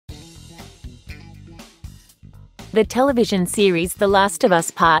The television series The Last of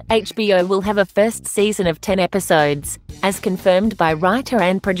Us Part HBO will have a first season of 10 episodes, as confirmed by writer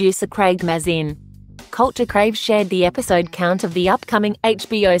and producer Craig Mazin. Crave shared the episode count of the upcoming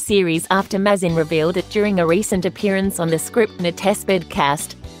HBO series after Mazin revealed it during a recent appearance on the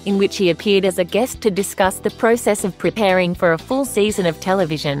Scriptnotespodcast, in which he appeared as a guest to discuss the process of preparing for a full season of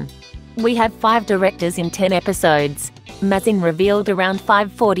television. "We have 5 directors in 10 episodes," Mazin revealed around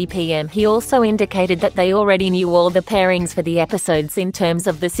 5:40 p.m. He also indicated that they already knew all the pairings for the episodes in terms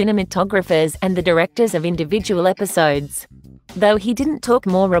of the cinematographers and the directors of individual episodes, though he didn't talk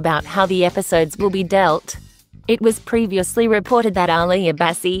more about how the episodes will be dealt. It was previously reported that Ali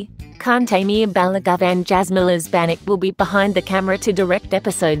Abbasi, Kantemir, Balagov and Jasmila Zbanic will be behind the camera to direct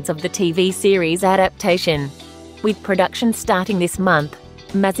episodes of the TV series adaptation, with production starting this month.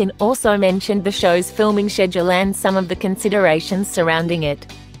 Mazin also mentioned the show's filming schedule and some of the considerations surrounding it.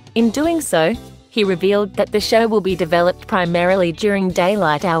 In doing so, he revealed that the show will be developed primarily during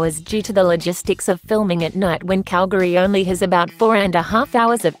daylight hours due to the logistics of filming at night when Calgary only has about 4.5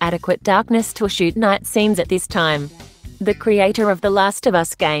 hours of adequate darkness to shoot night scenes at this time. The creator of The Last of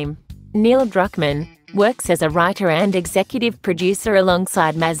Us game, Neil Druckmann, works as a writer and executive producer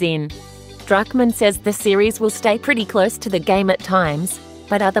alongside Mazin. Druckmann says the series will stay pretty close to the game at times,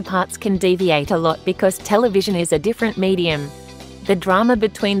 but other parts can deviate a lot because television is a different medium. The drama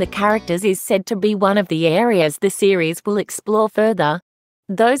between the characters is said to be one of the areas the series will explore further.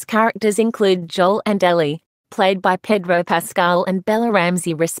 Those characters include Joel and Ellie, played by Pedro Pascal and Bella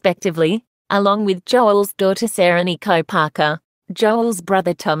Ramsey respectively, along with Joel's daughter Sarah Nicole Parker, Joel's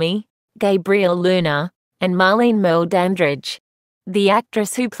brother Tommy, Gabriel Luna, and Marlene Merle Dandridge. The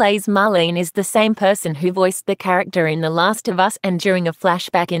actress who plays Marlene is the same person who voiced the character in The Last of Us and during a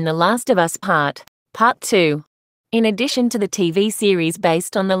flashback in The Last of Us Part 2. In addition to the TV series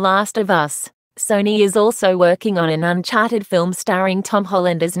based on The Last of Us, Sony is also working on an Uncharted film starring Tom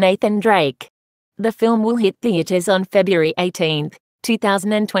Holland as Nathan Drake. The film will hit theaters on February 18,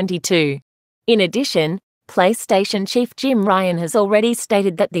 2022. In addition, PlayStation chief Jim Ryan has already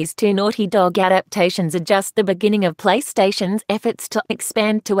stated that these 2 Naughty Dog adaptations are just the beginning of PlayStation's efforts to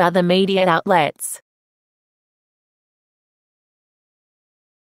expand to other media outlets.